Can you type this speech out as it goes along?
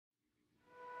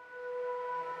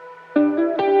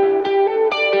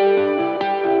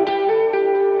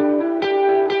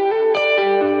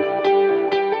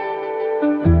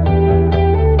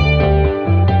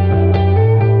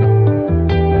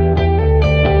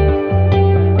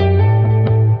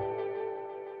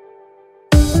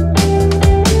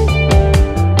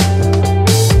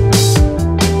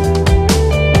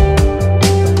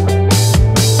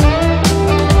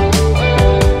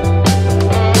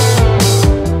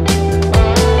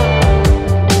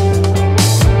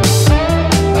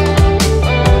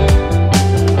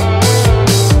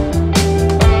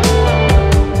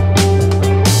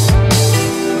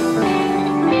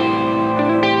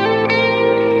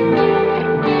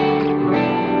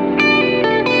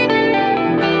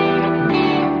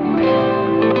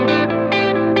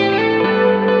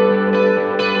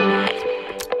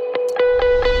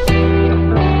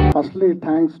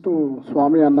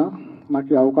స్వామి అన్న నాకు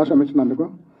ఈ అవకాశం ఇచ్చినందుకు.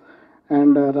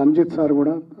 అండ్ రంజిత్ సార్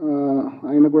కూడా,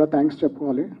 ఆయన కూడా థ్యాంక్స్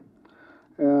చెప్పుకోవాలి.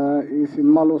 ఈ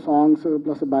సినిమాలో సాంగ్స్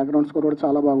ప్లస్ బ్యాక్గ్రౌండ్ స్కోర్ కూడా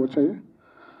చాలా బాగా వచ్చాయి.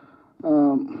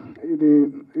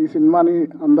 ఈ సినిమాని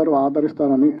అందరూ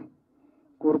ఆదరిస్తారని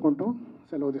కోరుకుంటూ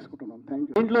సెలవు తీసుకుంటున్నాను. Thank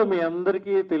you. దీంట్లో మీ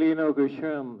అందరికీ తెలియని ఒక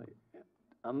విషయం,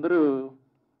 అందరూ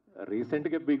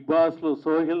రీసెంట్గా బిగ్ బాస్లో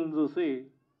సోహిల్ని చూసి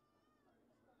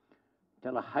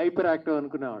చాలా హైపర్ యాక్టివ్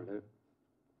అనుకునేవాళ్ళు.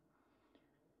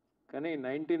 కానీ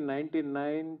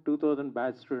 1999, 2000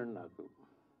 బ్యాచ్ స్టూడెంట్, నాకు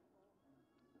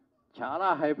చాలా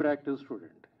హైపర్ యాక్టివ్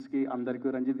స్టూడెంట్. అందరికీ,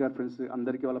 రంజిత్ గారి ఫ్రెండ్స్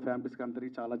అందరికీ, వాళ్ళ ఫ్యామిలీస్కి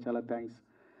అందరికీ చాలా చాలా థ్యాంక్స్.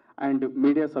 అండ్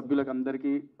మీడియా సభ్యులకు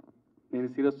అందరికీ నేను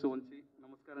శిరస్సు ఉంచి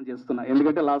నమస్కారం చేస్తున్నా.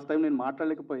 ఎందుకంటే లాస్ట్ టైం నేను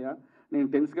మాట్లాడలేకపోయా, నేను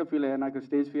టెన్స్గా ఫీల్ అయ్యా, నాకు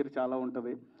స్టేజ్ ఫియర్ చాలా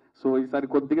ఉంటుంది. సో ఈసారి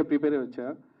కొద్దిగా ప్రిపేర్ అయ్యి వచ్చా.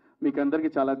 మీకు అందరికీ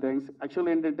చాలా థ్యాంక్స్. యాక్చువల్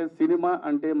ఏంటంటే సినిమా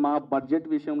అంటే మా బడ్జెట్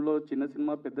విషయంలో చిన్న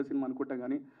సినిమా పెద్ద సినిమా అనుకుంటా,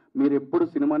 కానీ మీరు ఎప్పుడు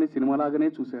సినిమాని సినిమాలాగానే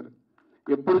చూశారు.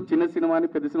 ఎప్పుడు చిన్న సినిమాని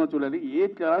పెద్ద సినిమా చూడాలి.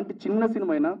 ఎలాంటి చిన్న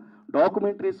సినిమా అయినా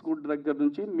డాక్యుమెంటరీ స్కూల్ దగ్గర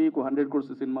నుంచి మీకు 100 crores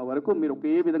సినిమా వరకు మీరు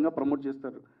ఒకే విధంగా ప్రమోట్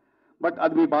చేస్తారు. బట్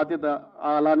అది మీ బాధ్యత.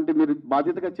 అలాంటి మీరు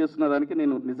బాధ్యతగా చేస్తున్న దానికి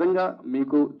నేను నిజంగా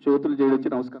మీకు చేతులు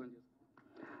చేయొచ్చి నమస్కారం చేస్తాను.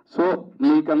 సో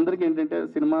మీకందరికీ ఏంటంటే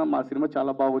మా సినిమా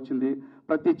చాలా బాగా వచ్చింది.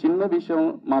 ప్రతి చిన్న విషయం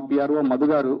మా పిఆర్ఓ మధు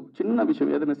గారు చిన్న విషయం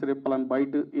ఏదైనా సరే పలానా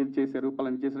బయట ఇది చేశారు,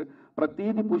 పలానా చేశారు,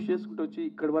 ప్రతిదీ పుష్ చేసుకుంటూ వచ్చి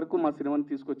ఇక్కడి వరకు మా సినిమాని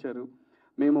తీసుకొచ్చారు.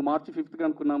 మేము March 5th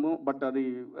అనుకున్నాము, బట్ అది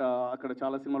అక్కడ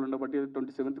చాలా సినిమాలు ఉండబట్టి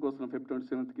 27th వస్తున్నాం. Feb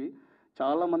 27th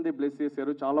చాలామంది బ్లెస్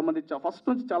చేశారు. చాలామంది ఫస్ట్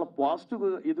నుంచి చాలా పాజిటివ్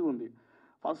ఇది ఉంది.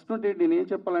 ఫస్ట్ నుండి నేను ఏం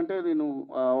చెప్పాలంటే, నేను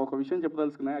ఒక విషయం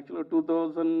చెప్పదలుచుకున్నా. యాక్చువల్గా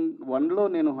 2001లో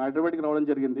నేను హైదరాబాద్కి రావడం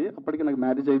జరిగింది. అప్పటికి నాకు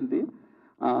మ్యారేజ్ అయింది,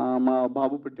 మా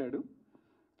బాబు పుట్టాడు.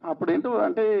 అప్పుడు ఏంటో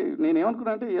అంటే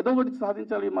నేనేమనుకున్నా అంటే ఏదో ఒకటి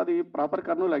సాధించాలి. మాది ప్రాపర్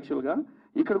కర్నూలు. యాక్చువల్గా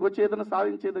ఇక్కడికి వచ్చి ఏదైనా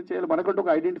సాధించేది చేయాలి, మనకంటూ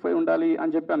ఒక ఐడెంటిఫై ఉండాలి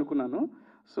అని చెప్పి అనుకున్నాను.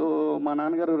 సో మా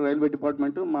నాన్నగారు రైల్వే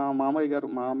డిపార్ట్మెంట్, మా మామయ్య గారు,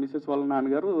 మా మిస్సెస్ వాళ్ళ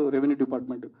నాన్నగారు రెవెన్యూ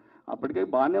డిపార్ట్మెంట్. అప్పటికే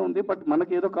బాగానే ఉంది, బట్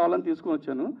మనకి ఏదో కావాలని తీసుకుని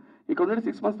వచ్చాను. ఇక్కడ నుండి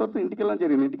 6 months తర్వాత ఇంటికి వెళ్ళడం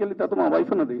జరిగింది. ఇంటికి వెళ్ళిన తర్వాత మా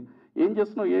వైఫ్ అన్నది, ఏం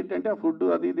చేస్తున్నావు ఏంటంటే ఆ ఫుడ్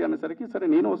అది ఇది అనేసరికి, సరే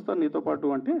నేను వస్తాను నీతో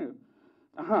పాటు అంటే,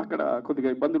 అక్కడ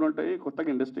కొద్దిగా ఇబ్బందులు ఉంటాయి,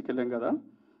 కొత్తగా ఇండస్ట్రీకి వెళ్ళాం కదా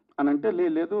అని అంటే,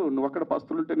 లేదు నువ్వు అక్కడ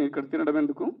పస్తులు ఉంటే నేను ఇక్కడ తినడం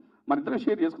ఎందుకు, మన ఇద్దరం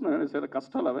షేర్ చేసుకున్నాను. సరే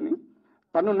కష్టాలు అవని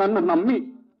తను నన్ను నమ్మి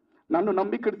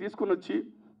ఇక్కడ తీసుకుని వచ్చి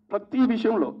ప్రతి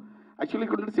విషయంలో, యాక్చువల్లీ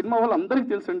ఇక్కడ సినిమా వాళ్ళు అందరికీ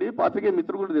తెలుసండి, పాత్రికేయ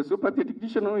మిత్రులు కూడా తెలుసు, ప్రతి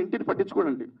టెక్నీషియన్ ఇంటిని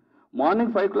పట్టించుకోడండి.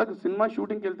 మార్నింగ్ 5 o'clock సినిమా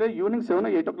షూటింగ్కి వెళ్తే ఈవినింగ్ 7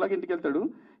 or 8 o'clock ఇంటికి వెళ్తాడు.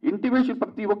 ఇంటిమేషన్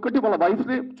ప్రతి ఒక్కటి వాళ్ళ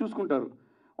వైఫ్లే చూసుకుంటారు.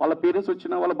 వాళ్ళ పేరెంట్స్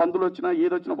వచ్చినా, వాళ్ళ బంధువులు వచ్చినా,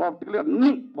 ఏది వచ్చినా పర్టికులర్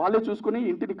అన్నీ వాళ్ళే చూసుకుని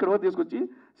ఇంటిని ఇక్కడ వరకు తీసుకొచ్చి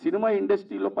సినిమా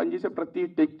ఇండస్ట్రీలో పనిచేసే ప్రతి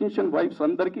టెక్నీషియన్ వైఫ్స్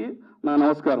అందరికీ నా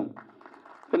నమస్కారం.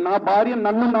 నా భార్య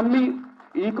నన్ను నమ్మి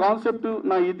ఈ కాన్సెప్ట్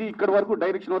నా ఇది ఇక్కడ వరకు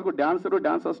డైరెక్షన్ వరకు, dancer,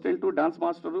 dance assistant, dance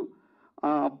master,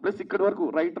 plus ఇక్కడ వరకు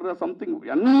రైటర్ సంథింగ్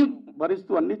అన్నీ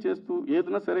భరిస్తూ అన్నీ చేస్తూ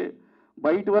ఏదైనా సరే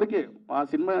బయట వరకే ఆ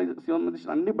సినిమా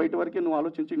సంబంధించిన అన్ని బయట వరకే నువ్వు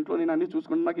ఆలోచించి ఇంట్లో నేను అన్నీ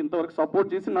చూసుకుంటూ నాకు ఇంతవరకు సపోర్ట్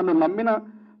చేసి నన్ను నమ్మిన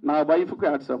నా వైఫ్కి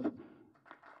హ్యాట్స్ ఆఫ్.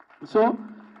 సో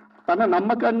తన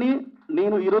నమ్మకాన్ని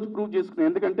నేను ఈరోజు ప్రూవ్ చేసుకున్నాను.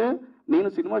 ఎందుకంటే నేను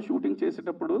సినిమా షూటింగ్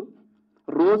చేసేటప్పుడు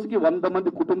రోజుకి 100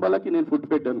 మంది కుటుంబాలకి నేను ఫుడ్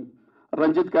పెట్టాను.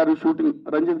 రంజిత్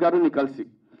గారిని కలిసి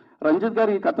రంజిత్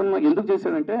గారు ఈ కథను ఎందుకు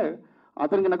చేశాడంటే,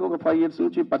 అతనికి నాకు ఒక 5 years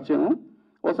నుంచి పరిచయం.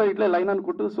 ఒకసారి ఇట్లా లైన్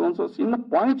అనుకుంటూ సో చిన్న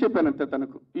పాయింట్ చెప్పాను అంతే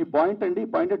తనకు, ఈ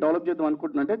పాయింట్ డెవలప్ చేద్దాం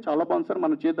అనుకుంటున్నా అంటే, చాలా బాగుంది సార్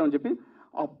మనం చేద్దామని చెప్పి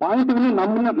ఆ పాయింట్ విని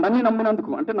నన్ను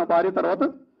నమ్మినందుకు, అంటే నా భార్య తర్వాత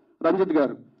రంజిత్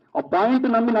గారు ఆ పాయింట్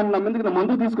నన్ను నమ్మినందుకు నా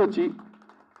ముందుకు తీసుకొచ్చి,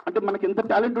 అంటే మనకి ఎంత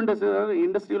టాలెంట్ ఉండే సార్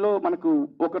ఇండస్ట్రీలో, మనకు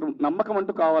ఒకరు నమ్మకం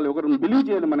అంటూ కావాలి, ఒకరు బిలీవ్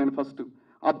చేయాలి మనం ఫస్ట్.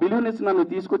 ఆ బిలీవ్నెస్ నన్ను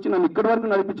తీసుకొచ్చి నన్ను ఇక్కడి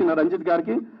వరకు నడిపించిన రంజిత్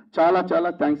గారికి చాలా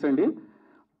చాలా థ్యాంక్స్ అండి.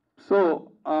 సో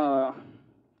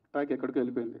ట్రాక్ ఎక్కడికి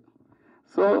వెళ్ళిపోయింది.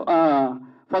 సో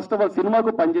ఫస్ట్ ఆఫ్ ఆల్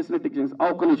సినిమాకు పనిచేసిన టెక్నీషియన్స్,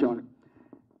 ఒక్క నిమిషం అండి,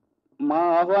 మా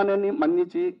ఆహ్వానాన్ని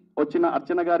మన్నించి వచ్చిన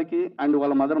అర్చన గారికి అండ్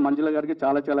వాళ్ళ మదర్ మంజుల గారికి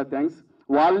చాలా చాలా థ్యాంక్స్.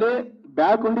 వాళ్ళే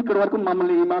బ్యాక్ ఉండి ఇక్కడ వరకు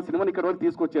మమ్మల్ని మా సినిమాని ఇక్కడ వరకు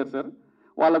తీసుకొచ్చారు సార్,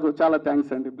 వాళ్ళకు చాలా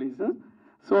థ్యాంక్స్ అండి ప్లీజ్.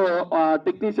 సో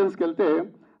టెక్నీషియన్స్కి వెళ్తే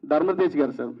ధర్మతేజ్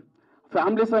గారు సార్,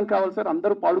 ఫ్యామిలీ సాంగ్ కావాలి సార్,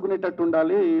 అందరూ పాడుకునేటట్టు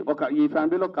ఉండాలి, ఈ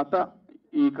ఫ్యామిలీలో కథ,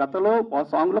 ఈ కథలో ఆ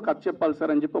సాంగ్లో కథ చెప్పాలి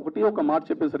సార్ అని చెప్పి ఒక మాట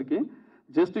చెప్పేసరికి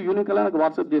జస్ట్ యూనిక్ అలా నాకు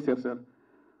వాట్సాప్ చేశారు సార్.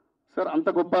 సార్ అంత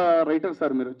గొప్ప రైటర్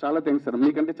సార్ మీరు, చాలా థ్యాంక్స్ సార్,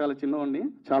 మీకంటే చాలా చిన్నవాడిని,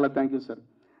 చాలా థ్యాంక్ యూ సార్.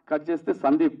 కట్ చేస్తే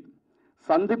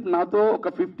సందీప్ నాతో ఒక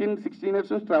 15-16 years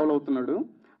నుంచి ట్రావెల్ అవుతున్నాడు.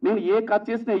 నేను ఏ కట్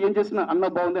చేసినా ఏం చేసినా అన్న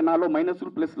బాగుంది, నాలో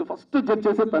మైనస్లు ప్లస్లు ఫస్ట్ జడ్జ్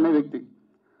చేసే తనే వ్యక్తి.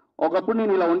 ఒకప్పుడు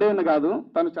నేను ఇలా ఉండేది కాదు,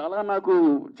 తను చాలా నాకు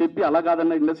చెప్పి అలా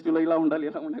కాదన్న ఇండస్ట్రీలో ఇలా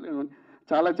ఉండాలి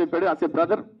చాలా చెప్పాడు. అసే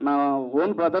బ్రదర్, నా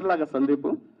ఓన్ బ్రదర్ లాగా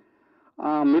సందీప్.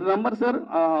 మీరు నమ్మరు సార్,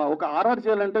 ఒక ఆర్ఆర్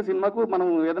చేయాలంటే సినిమాకు మనం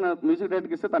ఏదైనా మ్యూజిక్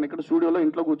డైరెక్టర్కి ఇస్తే తను ఇక్కడ స్టూడియోలో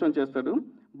ఇంట్లో కూర్చొని చేస్తాడు.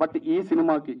 బట్ ఈ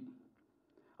సినిమాకి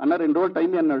అన్న 2 రోజులు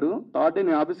టైం అన్నాడు. థర్డ్ డే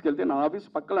నేను ఆఫీస్కి వెళ్తే నా ఆఫీస్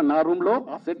పక్కన నా రూమ్లో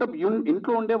ఆ సెటప్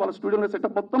ఇంట్లో ఉండే వాళ్ళ స్టూడియోలో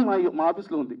సెటప్ మొత్తం మా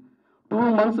ఆఫీస్లో ఉంది. 2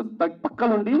 months పక్కన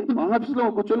ఉండి మా ఆఫీస్లో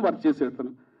కూర్చొని వర్క్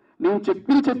చేసేస్తాను. నేను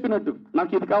చెప్పినట్టు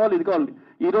నాకు ఇది కావాలి ఇది కావాలి.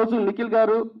 ఈరోజు నిఖిల్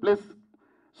గారు ప్లస్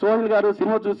సోహెల్ గారు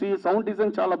సినిమా చూసి సౌండ్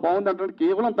డిజైన్ చాలా బాగుంది అంటే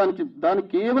కేవలం దానికి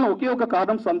కేవలం ఒకే ఒక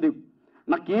కారణం సందీప్.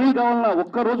 నాకేం కావాలన్నా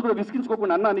ఒక్కరోజు కూడా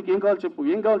విసిగించుకోకుండా అన్న నీకు ఏం కావాలి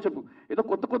చెప్పు ఏదో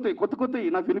కొత్త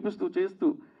నాకు వినిపిస్తూ చేస్తూ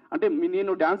అంటే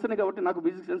నేను డాన్సర్ని కాబట్టి నాకు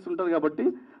మ్యూజిక్ సెన్స్ ఉంటుంది కాబట్టి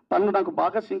తను నాకు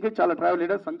బాగా సింక్ చాలా ట్రావెల్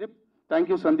అయ్యాడు. Sandeep thank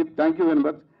you very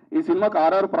much. ఈ సినిమాకి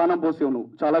ఆర్ఆర్ ప్రాణం పోసేవు నువ్వు,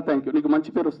 చాలా థ్యాంక్ యూ, నీకు మంచి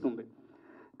పేరు వస్తుంది.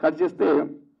 కట్ చేస్తే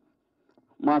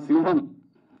మా సింహం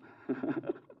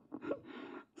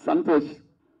సంతోష్.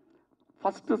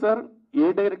 ఫస్ట్ సార్ ఏ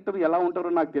డైరెక్టర్ ఎలా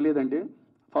ఉంటారో నాకు తెలియదండి.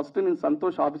 ఫస్ట్ నేను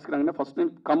సంతోష్ ఆఫీస్కి రాగానే ఫస్ట్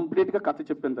నేను కంప్లీట్గా కథ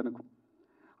చెప్పాను తనకు.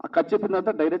 ఆ కథ చెప్పిన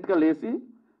తర్వాత డైరెక్ట్గా లేచి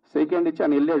సెకండ్ ఇచ్చి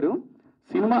ఆయన వెళ్ళాడు.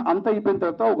 సినిమా అంతా అయిపోయిన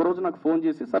తర్వాత ఒకరోజు నాకు ఫోన్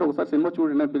చేసి సార్ ఒకసారి సినిమా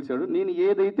చూడండి అని పిలిచాడు. నేను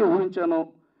ఏదైతే ఊహించానో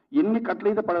ఎన్ని కట్లు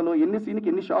అయితే పడాలో ఎన్ని సీన్కి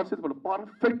ఎన్ని షార్ట్స్ అయితే పడాలో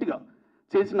పర్ఫెక్ట్గా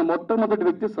చేసిన మొట్టమొదటి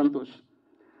వ్యక్తి సంతోష్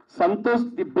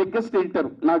ది బిగ్గెస్ట్ ఎడిటర్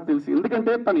నాకు తెలిసి.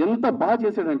 ఎందుకంటే తను ఎంత బాగా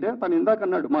చేశాడంటే తను ఇందాక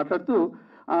అన్నాడు మాట్లాడుతూ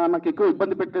నాకు ఎక్కువ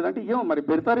ఇబ్బంది పెట్టలేదంటే ఏమో మరి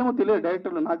పెడతారేమో తెలియదు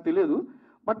డైరెక్టర్లు, నాకు తెలియదు.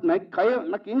 బట్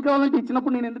నాకు ఏం కావాలంటే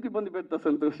ఇచ్చినప్పుడు నేను ఎందుకు ఇబ్బంది పెడతా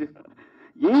సంతోష్.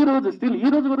 ఈ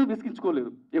రోజు వరకు విసిగించుకోలేదు.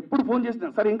 ఎప్పుడు ఫోన్ చేసినా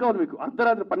సరే ఏం కావాలి మీకు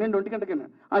అర్ధరాత్రి 12-1 గంటకైనా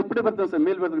ఇప్పుడే పెడతాను సార్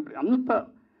మెయిల్ పెడతాను అంత.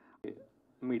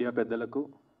 మీడియా పెద్దలకు,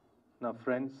 నా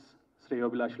ఫ్రెండ్స్,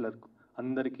 శ్రేయోభిలాషులకు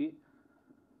అందరికీ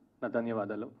నా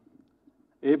ధన్యవాదాలు.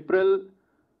 ఏప్రిల్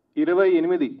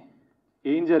 28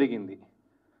 ఏం జరిగింది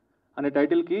అనే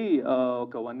టైటిల్కి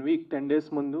ఒక 1 week 10 days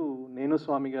ముందు నేను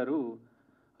స్వామి గారు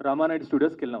రామానాయుడు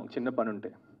స్టూడియోస్కి వెళ్ళాం చిన్న పని ఉంటే.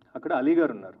 అక్కడ అలీ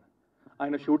గారు ఉన్నారు,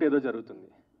 ఆయన షూట్ ఏదో జరుగుతుంది.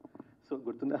 సో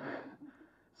గుర్తుందా?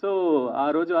 సో ఆ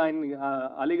రోజు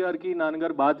అలీ గారికి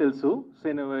నాన్నగారు బాగా తెలుసు. సో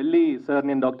నేను వెళ్ళి సార్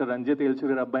నేను డాక్టర్ రంజిత్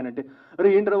ఏల్చూరి గారు అబ్బాయి అంటే అరే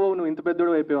ఏంటి రావు నువ్వు ఇంత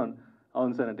పెద్దోడు అయిపోయావు.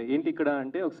 అవును సార్ అంటే ఏంటి ఇక్కడ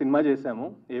అంటే ఒక సినిమా చేశాము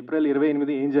ఏప్రిల్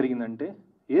 28 ఏం జరిగిందంటే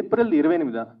ఏప్రిల్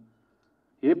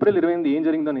 28 ఏం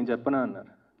జరిగిందో నేను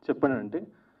చెప్పానంటే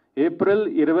ఏప్రిల్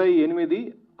 28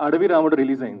 అడవి రాముడు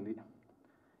రిలీజ్ అయింది.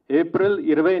 ఏప్రిల్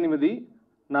 28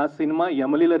 నా సినిమా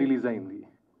యమలీల రిలీజ్ అయింది.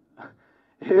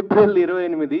 ఏప్రిల్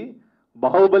 28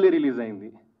 బాహుబలి రిలీజ్ అయింది.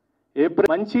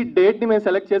 ఏప్రిల్ మంచి డేట్ని మేము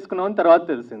సెలెక్ట్ చేసుకున్నామని తర్వాత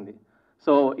తెలిసింది.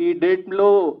 సో ఈ డేట్లో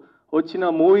వచ్చిన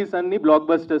మూవీస్ అన్నీ బ్లాక్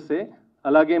బస్టర్సే.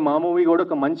 అలాగే మా మూవీ కూడా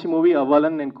ఒక మంచి మూవీ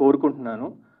అవ్వాలని నేను కోరుకుంటున్నాను.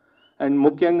 అండ్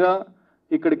ముఖ్యంగా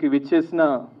ఇక్కడికి విచ్చేసిన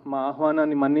మా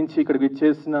ఆహ్వానాన్ని మన్నించి ఇక్కడికి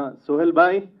విచ్చేసిన Sohel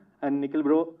bye and Nikhil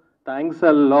bro, thanks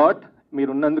a lot. మీరు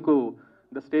ఉన్నందుకు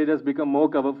the stage Hess become more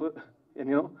కవర్ఫుల్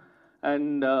you know.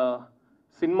 And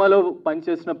సినిమాలో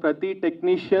పనిచేసిన ప్రతి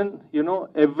technician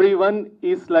everyone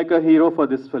is like a hero for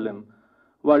this film.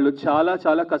 వాళ్ళు చాలా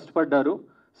చాలా కష్టపడ్డారు.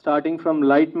 స్టార్టింగ్ ఫ్రమ్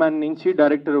లైట్ మ్యాన్ నుంచి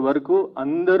డైరెక్టర్ వరకు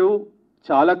అందరూ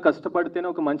చాలా కష్టపడితేనే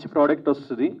ఒక మంచి ప్రోడక్ట్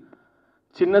వస్తుంది.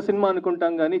 చిన్న సినిమా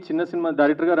అనుకుంటాం కానీ చిన్న సినిమా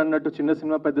డైరెక్టర్ గారు అన్నట్టు చిన్న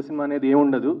సినిమా పెద్ద సినిమా అనేది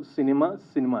ఏముండదు.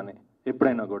 సినిమానే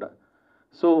ఎప్పుడైనా కూడా.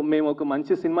 సో మేము ఒక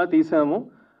మంచి సినిమా తీసాము.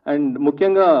 అండ్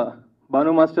ముఖ్యంగా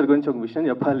భాను మాస్టర్ గురించి ఒక విషయం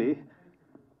చెప్పాలి.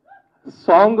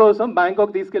 సాంగ్ కోసం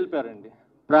బ్యాంకాక్ తీసుకెళ్ళిపోయారండి.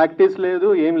 ప్రాక్టీస్ లేదు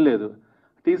ఏం లేదు,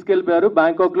 తీసుకెళ్ళిపోయారు.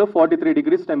 బ్యాంకాక్లో 43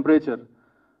 degrees టెంపరేచర్.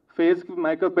 ఫేస్కి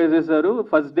మేకప్ వేసేసారు.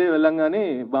 ఫస్ట్ డే వెళ్ళంగానే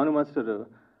భాను మాస్టర్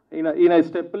ఈయన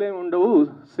స్టెప్పులు ఏమి ఉండవు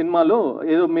సినిమాలో,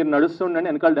 ఏదో మీరు నడుస్తుండండి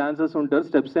వెనకాల డాన్సర్స్ ఉంటారు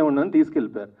స్టెప్స్ ఏమి ఉండని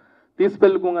తీసుకెళ్ళిపోయారు.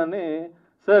 తీసుకెళ్ళుకోగానే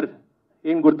సార్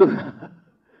ఏం గుర్తు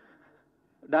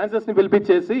డాన్సర్స్ని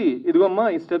పిలిపించేసి ఇదిగోమ్మా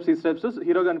ఈ స్టెప్స్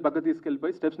హీరో గారిని పక్క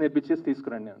తీసుకెళ్ళిపోయి స్టెప్స్ నేర్పించేసి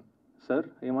తీసుకురండి అని. సార్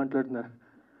ఏం మాట్లాడుతున్నారు,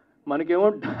 మనకేమో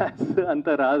డాన్స్ అంత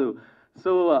రాదు.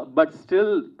 So but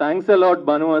still thanks a lot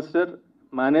Bhanu master,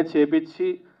 manage చేపించి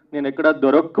నేను ఎక్కడ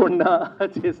దొరకకుండా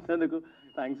చేసినందుకు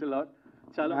థ్యాంక్స్ అలాట్.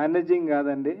 చాలా మేనేజింగ్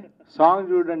కాదండి, సాంగ్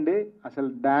చూడండి అసలు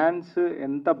డ్యాన్స్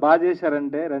ఎంత బాగా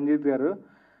చేశారంటే రంజిత్ గారు.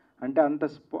 అంటే అంత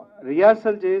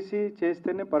రిహార్సల్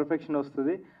చేస్తేనే పర్ఫెక్షన్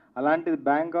వస్తుంది. అలాంటిది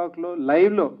బ్యాంకాక్లో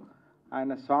లైవ్లో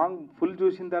ఆయన సాంగ్ ఫుల్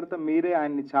చూసిన తర్వాత మీరే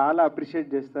ఆయన్ని చాలా అప్రిషియేట్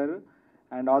చేస్తారు.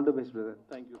 And all the best brother.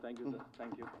 Thank you sir,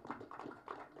 thank you.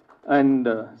 And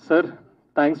sir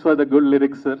thanks for the good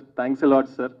lyrics sir, thanks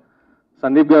a lot sir.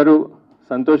 Sandeep గారు,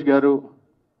 సంతోష్ గారు,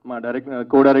 మా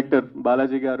కో డైరెక్టర్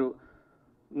బాలాజీ గారు,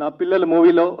 నా పిల్లల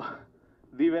మూవీలో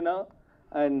దీవెన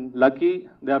and lucky,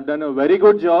 they have done a very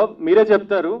good job. మీరే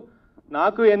చెప్తారు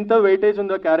నాకు ఎంత వెయిటేజ్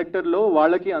ఉందో క్యారెక్టర్లో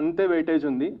వాళ్ళకి అంతే వెయిటేజ్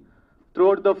ఉంది.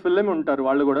 త్రూఅవుట్ ద ఫిలిం ఉంటారు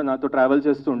వాళ్ళు కూడా, నాతో ట్రావెల్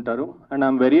చేస్తూ ఉంటారు. And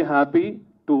I'm very happy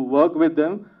to work with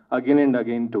them again and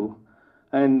again to.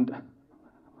 And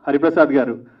Hariprasad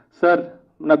గారు సార్,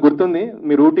 నాకు గుర్తుంది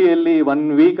మీరు ఊటీ వెళ్ళి 1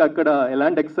 week అక్కడ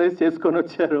ఎలాంటి ఎక్సర్సైజ్ చేసుకొని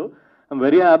వచ్చారు. I'm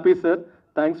very happy sir,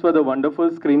 thanks for the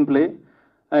wonderful screen play.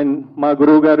 And మా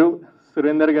గురువు గారు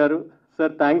సురేందర్ గారు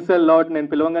సార్ థ్యాంక్స్ ఎ లాట్. నేను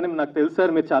పిలవంగానే నాకు తెలుసు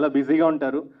సార్ మీరు చాలా బిజీగా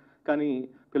ఉంటారు, కానీ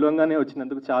పిలవంగానే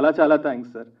వచ్చినందుకు చాలా చాలా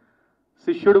థ్యాంక్స్ సార్.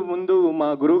 శిష్యుడు ముందు మా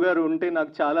గురువు గారు ఉంటే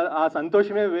నాకు చాలా ఆ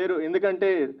సంతోషమే వేరు. ఎందుకంటే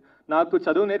నాకు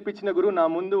చదువు నేర్పించిన గురువు నా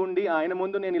ముందు ఉండి ఆయన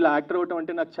ముందు నేను ఇలా యాక్టర్ అవటం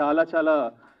అంటే నాకు చాలా చాలా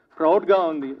ప్రౌడ్గా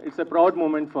ఉంది. It's a proud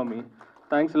moment for me.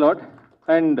 Thanks lot.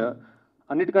 And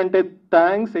అన్నిటికంటే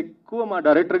థ్యాంక్స్ ఎక్కువ మా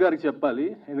డైరెక్టర్ గారికి చెప్పాలి,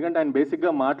 ఎందుకంటే ఆయన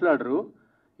బేసిక్గా మాట్లాడరు.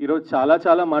 ఈరోజు చాలా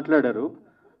చాలా మాట్లాడారు.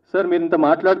 సార్ మీరు ఇంత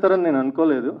మాట్లాడతారని నేను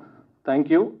అనుకోలేదు.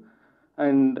 Thank you.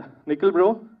 And Nikhil bro,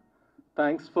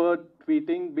 thanks for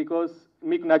tweeting, because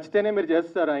మీకు నచ్చితేనే మీరు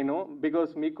చేస్తారు. ఐ నో,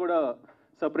 బికాస్ మీకు కూడా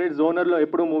సపరేట్ జోనర్లో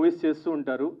ఎప్పుడూ మూవీస్ చేస్తూ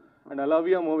ఉంటారు. And I love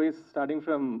your movies starting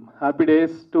from happy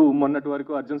days to మొన్నటి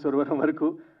వరకు అర్జున్ సురవరం వరకు.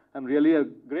 I'm really a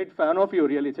great fan of you.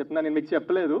 Really చెప్తున్నా, నేను మీకు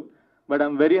చెప్పలేదు, but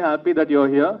I'm very happy that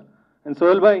your here. And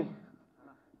Sohel భాయ్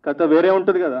కథ వేరే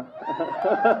ఉంటుంది కదా,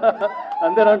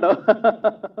 అంతేనంటావు.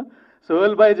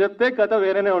 సోహెల్ భాయ్ చెప్తే కథ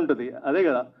వేరేనే ఉంటుంది, అదే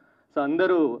కదా. సో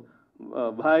అందరూ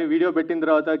భాయ్ వీడియో పెట్టిన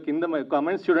తర్వాత కింద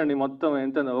కామెంట్స్ చూడండి, మొత్తం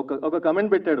ఎంత ఒక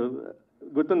కామెంట్ పెట్టాడు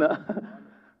గుర్తుందా?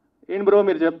 ఏంటి బ్రో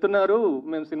మీరు చెప్తున్నారు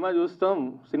మేము సినిమా చూస్తాం,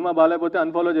 సినిమా బాగాలేకపోతే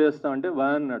అన్ఫాలో చేస్తాం అంటే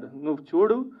బాగా అన్నాడు. నువ్వు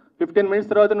చూడు 15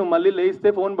 minutes తర్వాత నువ్వు మళ్ళీ లేస్తే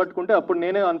ఫోన్ పట్టుకుంటే అప్పుడు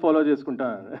నేనే అన్ఫాలో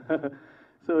చేసుకుంటాను.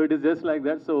 So it is just like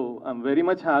that. So I'm very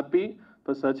much happy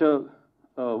for such a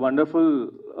wonderful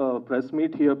press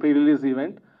meet here, pre-release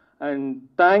event. And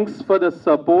thanks for the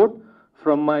support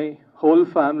from my whole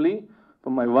family,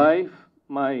 from my wife,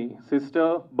 my sister,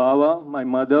 Baba, my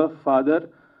mother, father.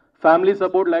 Family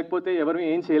support లేకపోతే ఎవరు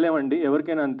ఏం చేయలేమండి,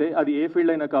 ఎవరికైనా అంతే, అది ఏ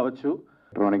field అయినా కావచ్చు.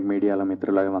 Electronic మీడియాల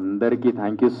మిత్రుల అందరికీ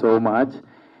థ్యాంక్ యూ సో మచ్.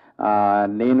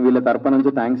 నేను వీళ్ళ తరపు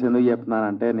నుంచి థ్యాంక్స్ ఎందుకు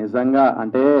చెప్తున్నానంటే, నిజంగా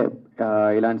అంటే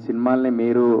ఇలాంటి సినిమాల్ని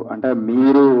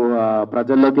మీరు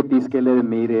ప్రజల్లోకి తీసుకెళ్లేది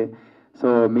మీరే. సో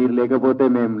మీరు లేకపోతే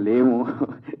మేము లేము.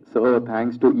 So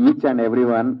thanks to each and every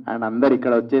one. And అందరు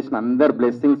ఇక్కడ వచ్చేసిన అందరు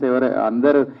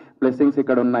బ్లెస్సింగ్స్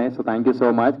ఇక్కడ ఉన్నాయి. So thank you so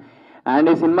much. And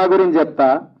ఈ సినిమా గురించి చెప్తా,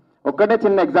 ఒక్కటే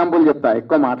చిన్న ఎగ్జాంపుల్ చెప్తా,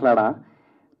 ఎక్కువ మాట్లాడా.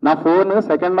 నా ఫోన్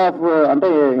సెకండ్ హాఫ్ అంటే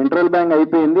ఇంటర్వెల్ బ్యాంక్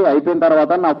అయిపోయిన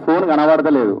తర్వాత నా ఫోన్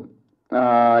కనబడతలేదు.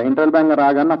 ఇంటర్వెల్ బ్యాంక్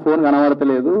రాగానే నా ఫోన్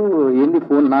కనబడతలేదు. ఏంది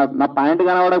ఫోన్ నా ప్యాంట్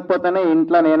కనబడకపోతేనే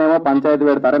ఇంట్లో నేనేమో పంచాయతీ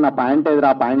పెడతారే, నా ప్యాంట్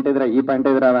ఎదురా ఈ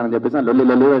ప్యాంట్ ఎదురా అని చెప్పేసి నా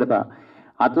లొల్లి పెడతా.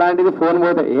 అట్లాంటిది ఫోన్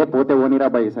పోతే ఓనిరా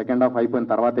బై, సెకండ్ హాఫ్ అయిపోయిన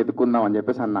తర్వాత ఎత్తుకుందాం అని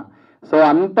చెప్పేసి అన్న. సో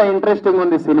అంత ఇంట్రెస్టింగ్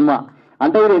ఉంది సినిమా.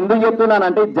 అంటే ఇది ఎందుకు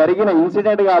చెప్తున్నానంటే జరిగిన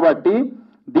ఇన్సిడెంట్ కాబట్టి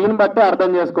దీన్ని బట్టి అర్థం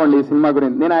చేసుకోండి ఈ సినిమా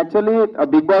గురించి. నేను యాక్చువల్లీ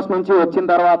బిగ్ బాస్ నుంచి వచ్చిన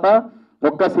తర్వాత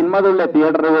ఒక్క సినిమా చూడలే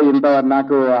థియేటర్ ఇంతవరకు.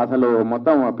 నాకు అసలు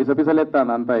మొత్తం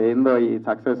పిసపిసలేస్తాను అంత ఏందో ఈ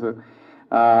సక్సెస్.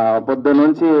 పొద్దు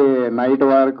నుంచి నైట్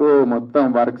వరకు మొత్తం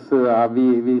వర్క్స్ అవి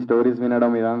ఇవి స్టోరీస్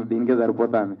వినడం ఇదంతా దీనికే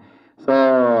సరిపోతాను. So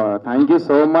thank you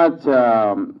so much.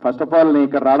 First of all నేను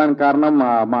ఇక్కడ రావడానికి కారణం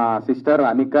మా సిస్టర్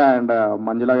అనిక అండ్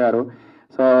మంజుల గారు.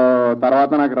 సో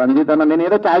తర్వాత నాకు రంజిత్ అన్న, నేను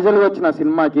ఏదో క్యాజువల్గా వచ్చిన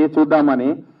సినిమాకి చూద్దామని,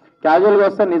 క్యాజువల్గా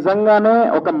వస్తే నిజంగానే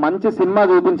ఒక మంచి సినిమా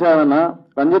చూపించాడన్న.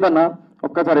 రంజిత్ అన్న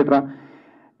ఒక్కసారి ఇట్రా,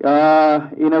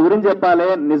 ఈయన గురించి చెప్పాలి.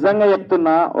 నిజంగా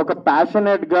చెప్తున్నా, ఒక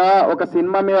ప్యాషనెట్గా ఒక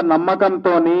సినిమా మీద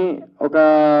నమ్మకంతో, ఒక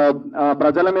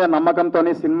ప్రజల మీద నమ్మకంతో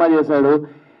సినిమా చేశాడు.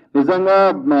 నిజంగా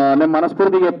నేను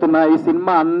మనస్ఫూర్తిగా చెప్తున్నా, ఈ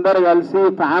సినిమా అందరు కలిసి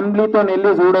ఫ్యామిలీతో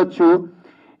వెళ్ళి చూడొచ్చు.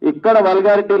 ఎక్కడ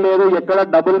వల్గారిటీ లేదు, ఎక్కడ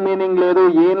డబుల్ మీనింగ్ లేదు,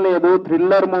 ఏం లేదు.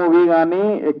 థ్రిల్లర్ మూవీ కానీ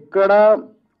ఎక్కడ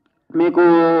మీకు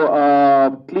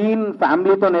క్లీన్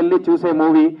ఫ్యామిలీతో వెళ్ళి చూసే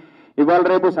మూవీ. ఇవాళ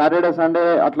రేపు సాటర్డే సండే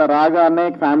అట్లా రాగానే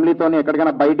ఫ్యామిలీతో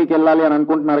ఎక్కడికైనా బయటికి వెళ్ళాలి అని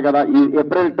అనుకుంటున్నారు కదా, ఈ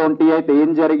April 28th ఏం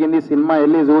జరిగింది సినిమా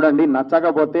వెళ్ళి చూడండి.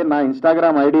 నచ్చకపోతే నా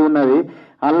ఇన్స్టాగ్రామ్ ఐడి ఉన్నది,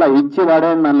 అలా ఇచ్చి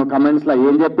వాడండి నన్ను కమెంట్స్లో,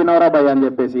 ఏం చెప్పినవరా భయ్ అని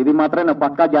చెప్పేసి. ఇది మాత్రం నేను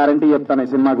పక్కా గ్యారంటీ చెప్తాను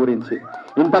ఈ సినిమా గురించి,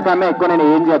 ఇంతకన్నా ఎక్కువ నేను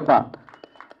ఏం చెప్పా.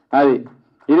 అది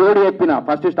ఇది కూడా చెప్పిన,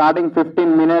 ఫస్ట్ స్టార్టింగ్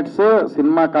 15 minutes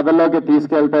సినిమా కథల్లోకి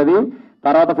తీసుకెళ్తుంది.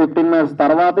 తర్వాత 15 minutes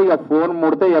తర్వాత ఇక ఫోన్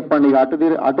ముడితే చెప్పండి, ఇక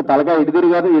అటు తలగా ఇటు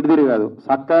తిరగదు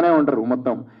చక్కగానే ఉంటారు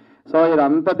మొత్తం. సో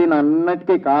ఇదంతా దీని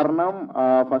అన్నిటికీ కారణం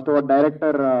first of all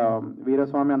director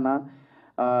Veeraswamy అన్న.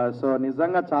 సో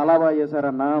నిజంగా చాలా బాగా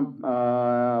చేశారన్న.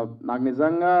 నాకు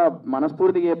నిజంగా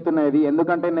మనస్ఫూర్తిగా చెప్తున్నది,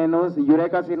 ఎందుకంటే నేను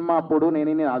యురేకా సినిమా అప్పుడు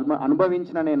నేను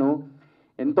అనుభవించిన, నేను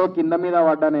ఎంతో కింద మీద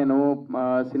పడ్డా. నేను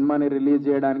సినిమాని రిలీజ్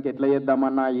చేయడానికి ఎట్లా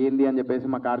చేద్దామన్నా ఏంది అని చెప్పేసి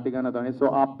మా కార్తీక్ అన్నతో. సో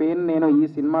ఆ పెయిన్ నేను ఈ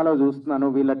సినిమాలో చూస్తున్నాను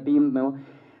వీళ్ళ టీంను.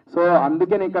 సో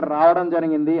అందుకే నేను ఇక్కడ రావడం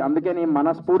జరిగింది. అందుకే నేను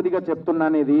మనస్ఫూర్తిగా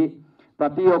చెప్తున్నాను, ఇది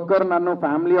ప్రతి ఒక్కరు నన్ను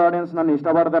ఫ్యామిలీ ఆడియన్స్ నన్ను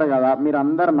ఇష్టపడతారు కదా, మీరు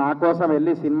అందరు నా కోసం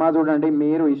వెళ్ళి సినిమా చూడండి.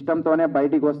 మీరు ఇష్టంతోనే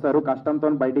బయటికి వస్తారు, కష్టంతో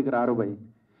బయటికి రారు భయ్.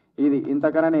 ఇది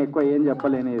ఇంతకన్నా నేను ఎక్కువ ఏం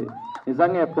చెప్పలేను, ఇది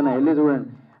నిజంగా చెప్తున్నా, వెళ్ళి చూడండి.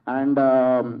 అండ్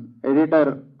ఎడిటర్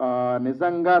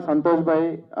నిజంగా సంతోష్ భాయ్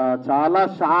చాలా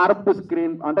షార్ప్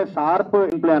స్క్రీన్, అంటే షార్ప్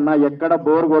ఇంప్లే అన్న, ఎక్కడ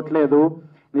బోర్ కొట్టలేదు.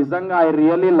 నిజంగా ఐ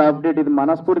రియల్లీ లవ్డ్ ఇట్, ఇది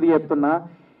మనస్ఫూర్తిగా చెప్తున్నా.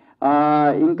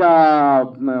 ఇంకా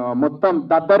మొత్తం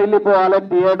దద్దరిల్లిపోవాలి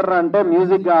థియేటర్ అంటే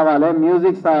మ్యూజిక్ కావాలి.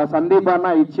 మ్యూజిక్ సందీప్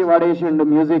అన్న ఇచ్చి పడేసిండు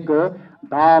మ్యూజిక్.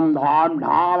 ధామ్ ధామ్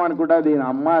ధామ్ అనుకుంటా దీని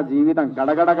అమ్మ జీవితం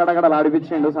గడగడ గడగడలు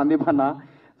ఆడిపించిండు సందీప్ అన్న.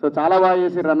 సో చాలా బాగా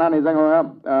చేసిర్రు అన్న నిజంగా.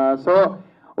 సో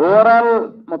ఓవరాల్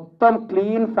మొత్తం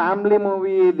క్లీన్ ఫ్యామిలీ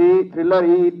మూవీ ఇది, థ్రిల్లర్.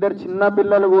 ఈ ఇద్దరు చిన్న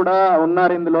పిల్లలు కూడా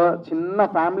ఉన్నారు ఇందులో. చిన్న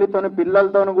ఫ్యామిలీతోని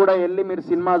పిల్లలతోని కూడా వెళ్ళి మీరు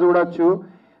సినిమా చూడొచ్చు.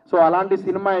 సో అలాంటి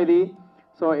సినిమా ఇది.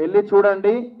 సో వెళ్ళి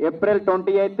చూడండి. ఏప్రిల్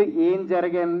 28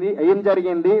 ఏం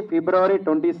జరిగింది ఫిబ్రవరి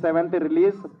 27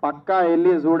 రిలీజ్. పక్కా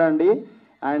వెళ్ళి చూడండి.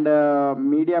 అండ్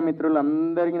మీడియా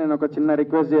మిత్రులందరికీ నేను ఒక చిన్న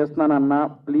రిక్వెస్ట్ చేస్తున్నాను అన్న,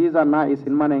 ప్లీజ్ అన్న ఈ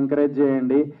సినిమాని ఎంకరేజ్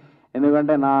చేయండి.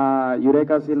 ఎందుకంటే నా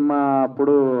యురేకా సినిమా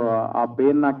అప్పుడు ఆ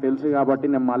పెయిన్ నాకు తెలుసు కాబట్టి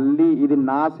నేను మళ్ళీ ఇది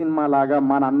నా సినిమా లాగా,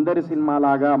 మన అందరి సినిమా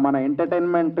లాగా, మన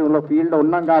ఎంటర్టైన్మెంట్లో ఫీల్డ్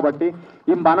ఉన్నాం కాబట్టి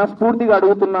ఈ మనస్ఫూర్తిగా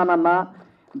అడుగుతున్నానన్నా,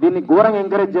 దీన్ని ఘోరంగా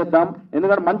ఎంకరేజ్ చేద్దాం.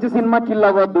 ఎందుకంటే మంచి సినిమా కిల్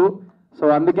అవ్వద్దు. సో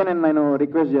అందుకే నేను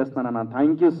రిక్వెస్ట్ చేస్తున్నాను.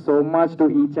 Thank you so much to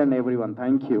each and every one.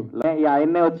 Thank you.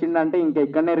 ఆయన్నే వచ్చిందంటే ఇంకా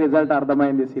ఇక్కడనే రిజల్ట్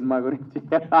అర్థమైంది సినిమా గురించి.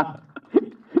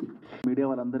 మీడియా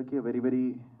వాళ్ళందరికీ very very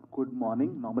good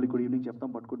morning. Normally good evening చెప్తాం,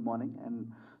 but good morning. And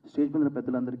stage మీద ఉన్న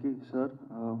పెద్దలందరికీ sir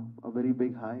very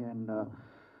big hi. And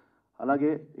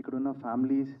అలాగే ఇక్కడ ఉన్న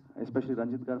ఫ్యామిలీస్, ఎస్పెషల్లీ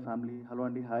రంజిత్ గారి ఫ్యామిలీ, హలో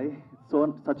అండి, hi. So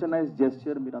such a nice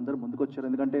gesture, మీరు అందరూ ముందుకు వచ్చారు.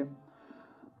 ఎందుకంటే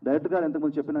డైరెక్టర్ గారు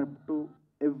ఎంతకుముందు చెప్పినట్టు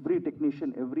ఎవ్రీ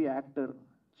టెక్నీషియన్, ఎవ్రీ యాక్టర్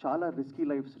చాలా రిస్కీ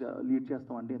లైఫ్స్ లీడ్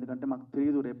చేస్తామండి. ఎందుకంటే మాకు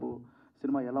తెలియదు రేపు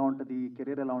సినిమా ఎలా ఉంటుంది,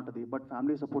 కెరీర్ ఎలా ఉంటుంది. బట్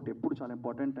ఫ్యామిలీ సపోర్ట్ ఎప్పుడు చాలా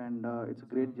important. And it's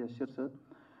great gesture sir.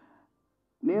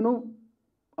 నేను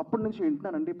అప్పటి నుంచి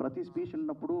వింటున్నానండి, ప్రతి స్పీచ్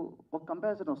విన్నప్పుడు ఒక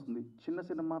కంపారిజన్ వస్తుంది. చిన్న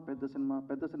సినిమా పెద్ద సినిమా,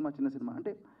 పెద్ద సినిమా చిన్న సినిమా.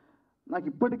 అంటే నాకు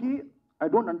ఇప్పటికీ I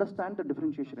don't understand the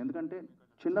differentiation. ఎందుకంటే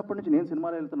చిన్నప్పటి నుంచి నేను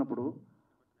సినిమాలో వెళ్తున్నప్పుడు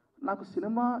నాకు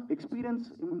సినిమా ఎక్స్పీరియన్స్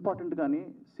ఇంపార్టెంట్, కానీ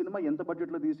సినిమా ఎంత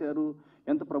బడ్జెట్లో తీశారు,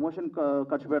 ఎంత ప్రమోషన్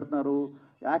ఖర్చు పెడుతున్నారు,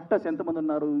 యాక్టర్స్ ఎంతమంది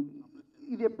ఉన్నారు,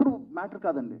 ఇది ఎప్పుడు మ్యాటర్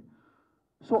కాదండి.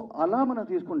 సో అలా మనం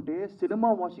తీసుకుంటే cinema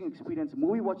watching experience,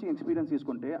 movie watching experience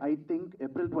తీసుకుంటే ఐ థింక్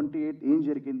ఏప్రిల్ 28 ఏం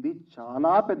జరిగింది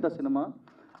చాలా పెద్ద సినిమా.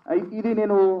 ఇది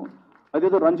నేను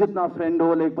అదేదో రంజిత్ నా ఫ్రెండో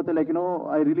లేకపోతే like you know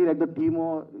I really like the టీమో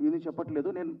ఇది చెప్పట్లేదు.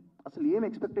 నేను అసలు ఏం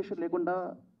ఎక్స్పెక్టేషన్ లేకుండా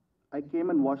I came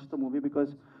and watch the movie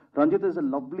because Ranjith is a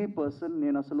lovely person.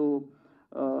 నేను అసలు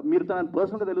మీరు తన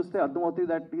పర్సనల్గా తెలిస్తే అర్థమవుతుంది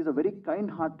that is a very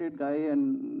kind hearted guy. And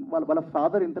వాళ్ళ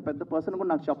ఫాదర్ ఇంత పెద్ద పర్సన్ కూడా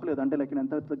నాకు చెప్పలేదు. అంటే లైక్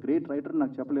ఎంత గ్రేట్ రైటర్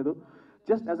నాకు చెప్పలేదు.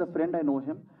 Just as a friend I know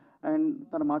him. And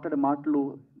తను మాట్లాడే మాటలు,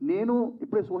 నేను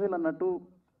ఇప్పుడే సోహెల్ అన్నట్టు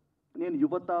నేను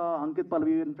యువత, అంకిత్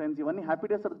పల్వి ఫ్రెండ్స్ ఇవన్నీ హ్యాపీ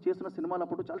డేస్ చేస్తున్న సినిమాలు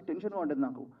అప్పుడు చాలా టెన్షన్గా ఉండేది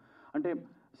నాకు. అంటే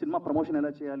సినిమా ప్రమోషన్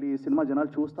ఎలా చేయాలి, సినిమా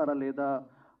జనాలు చూస్తారా లేదా,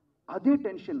 అదే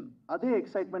టెన్షన్, అదే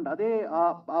ఎక్సైట్మెంట్, అదే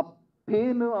ఆ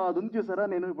పెయిన్ అది ఉంది చూసారా.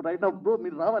 నేను ఇప్పుడు రైట్ నౌ బ్రో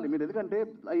మీరు రావాలి మీరు, ఎందుకంటే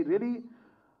ఐ రియలీ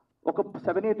ఒక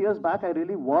 7-8 years back I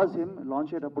really was him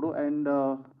launch అయ్యేటప్పుడు. అండ్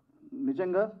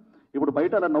నిజంగా ఇప్పుడు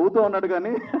బయట అలా నవ్వుతూ ఉన్నాడు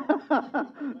కానీ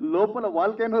లోపల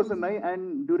వాల్కెనోస్ ఉన్నాయి. And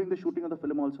during the shooting of the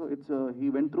film also it's he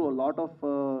went through a lot of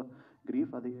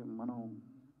grief. అది మనం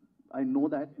ఐ నో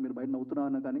దాట్ మీరు బయట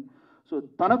నవ్వుతున్నాను కానీ. సో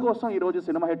తన కోసం ఈరోజు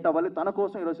సినిమా హిట్ అవ్వాలి, తన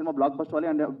కోసం ఈరోజు సినిమా బ్లాక్ బస్టర్ అవ్వాలి.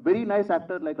 And very nice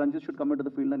actor like Ranjith should come in to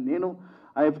the field. And నేను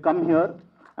I have come here.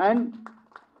 And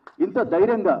ఇంత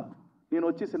ధైర్యంగా నేను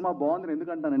వచ్చి సినిమా బాగుందని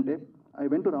ఎందుకంటానంటే I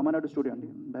went to Ramanaidu studio అండి.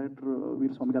 డైరెక్టర్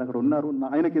వీరస్వామి గారు అక్కడ ఉన్నారు.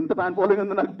 ఆయనకి ఎంత ఫ్యాన్ ఫాలోయింగ్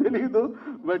ఉందో నాకు తెలియదు.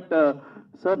 బట్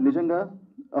సార్ నిజంగా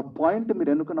పాయింట్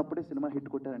మీరు ఎన్నుకున్నప్పుడే సినిమా హిట్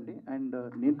కొట్టారండి. అండ్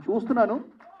నేను చూస్తున్నాను,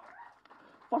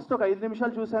 ఫస్ట్ ఒక 5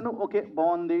 నిమిషాలు చూశాను, ఓకే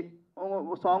బాగుంది,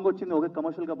 సాంగ్ వచ్చింది, ఓకే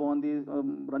కమర్షియల్గా బాగుంది,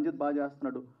 రంజిత్ బాగా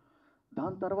చేస్తున్నాడు.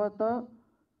 దాని తర్వాత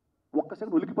ఒక్క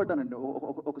సెకండ్ ఉలికిపడ్డానండి.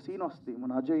 ఒక సీన్ వస్తుంది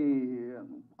మన అజయ్,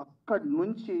 అక్కడి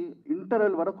నుంచి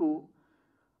ఇంటర్వెల్ వరకు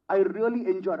ఐ రియలీ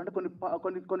ఎంజాయ్. అంటే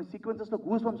కొన్ని సీక్వెన్సెస్లో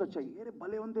గూస్ బంప్స్ వచ్చాయి. ఏరే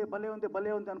భలే ఉంది భలే ఉంది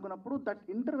భలే ఉంది అనుకున్నప్పుడు దట్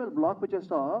ఇంటర్వెల్ బ్లాక్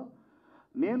వచ్చేస్తా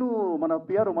నేను మన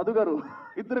పిఆర్ మధు గారు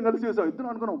ఇద్దరం కలిసి చూసాం. ఇద్దరం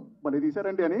అనుకున్నాం భలే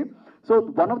తీశారండి అని. So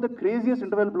one of the craziest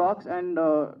interval blocks. And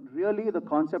really the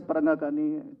concept పరంగా కానీ,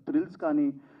 థ్రిల్స్ కానీ,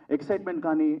 ఎక్సైట్మెంట్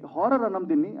కానీ, హారర్ అన్నం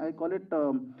దీన్ని I call it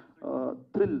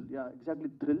thrill. Yeah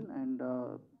exactly thrill. And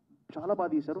చాలా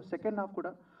బాగా తీశారు. సెకండ్ హాఫ్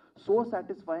కూడా సో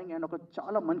సాటిస్ఫైయింగ్ అండ్ ఒక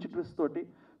చాలా మంచి ట్విస్ట్ తోటి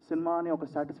సినిమాని ఒక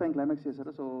సాటిస్ఫైయింగ్ క్లైమాక్స్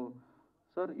చేశారు. సో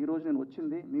సార్ ఈరోజు నేను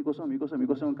వచ్చింది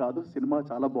మీకోసం కాదు, సినిమా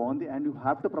చాలా బాగుంది. And you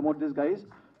have to promote this guys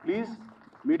please.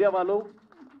 Media వాళ్ళు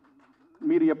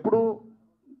మీరు ఎప్పుడు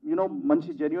యూనో మంచి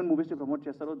జెన్యూన్ మూవీస్ని ప్రమోట్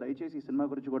చేస్తారో దయచేసి ఈ సినిమా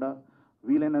గురించి కూడా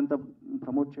వీలైనంత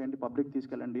ప్రమోట్ చేయండి, పబ్లిక్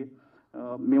తీసుకెళ్ళండి.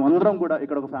 మేమందరం కూడా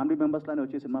ఇక్కడ ఒక ఫ్యామిలీ మెంబర్స్లానే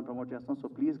వచ్చి సినిమా ప్రమోట్ చేస్తాం. సో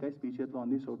ప్లీజ్ గైస్ మీ చేతిలో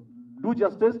ఉంది. So do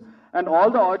justice. And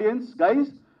all the audience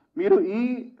guys, మీరు ఈ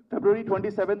February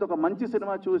 27 ఒక మంచి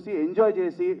సినిమా చూసి ఎంజాయ్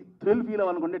చేసి థ్రిల్ ఫీల్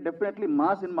అవ్వాలనుకుంటే డెఫినెట్లీ మా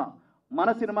సినిమా మన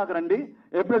సినిమాకి రండి.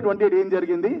 April 28 ఏం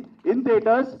జరిగింది in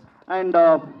theatres. And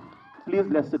please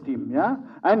bless the team yeah.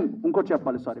 And ఇంకోటి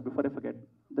చెప్పాలి, sorry before I forget,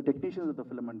 the technicians of the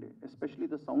film అండి, especially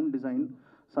the sound design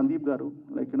Sandeep గారు,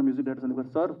 లైక్ మ్యూజిక్ డైరెక్టర్ సందీప్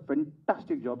గారు సార్,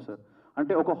 ఫెంటాస్టిక్ జాబ్ సార్.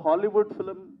 అంటే ఒక హాలీవుడ్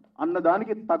ఫిలిం అన్న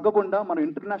దానికి తగ్గకుండా మన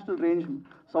international range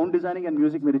sound designing and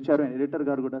music మీరు ఇచ్చారు. అండ్ ఎడిటర్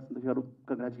గారు కూడా సంతోష్ గారు,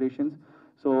 కంగ్రాచులేషన్స్.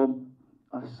 సో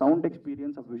ఆ సౌండ్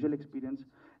ఎక్స్పీరియన్స్, ఆ విజువల్ ఎక్స్పీరియన్స్,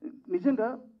 నిజంగా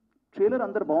ట్రైలర్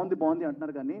అందరు బాగుంది బాగుంది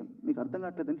అంటున్నారు, కానీ మీకు అర్థం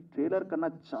కావట్లేదండి, ట్రైలర్ కన్నా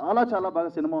చాలా చాలా బాగా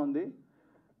సినిమా ఉంది,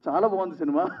 చాలా బాగుంది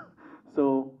cinema. So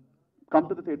come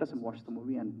to the theatres and watch the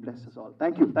movie and bless us all.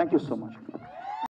 Thank you so much.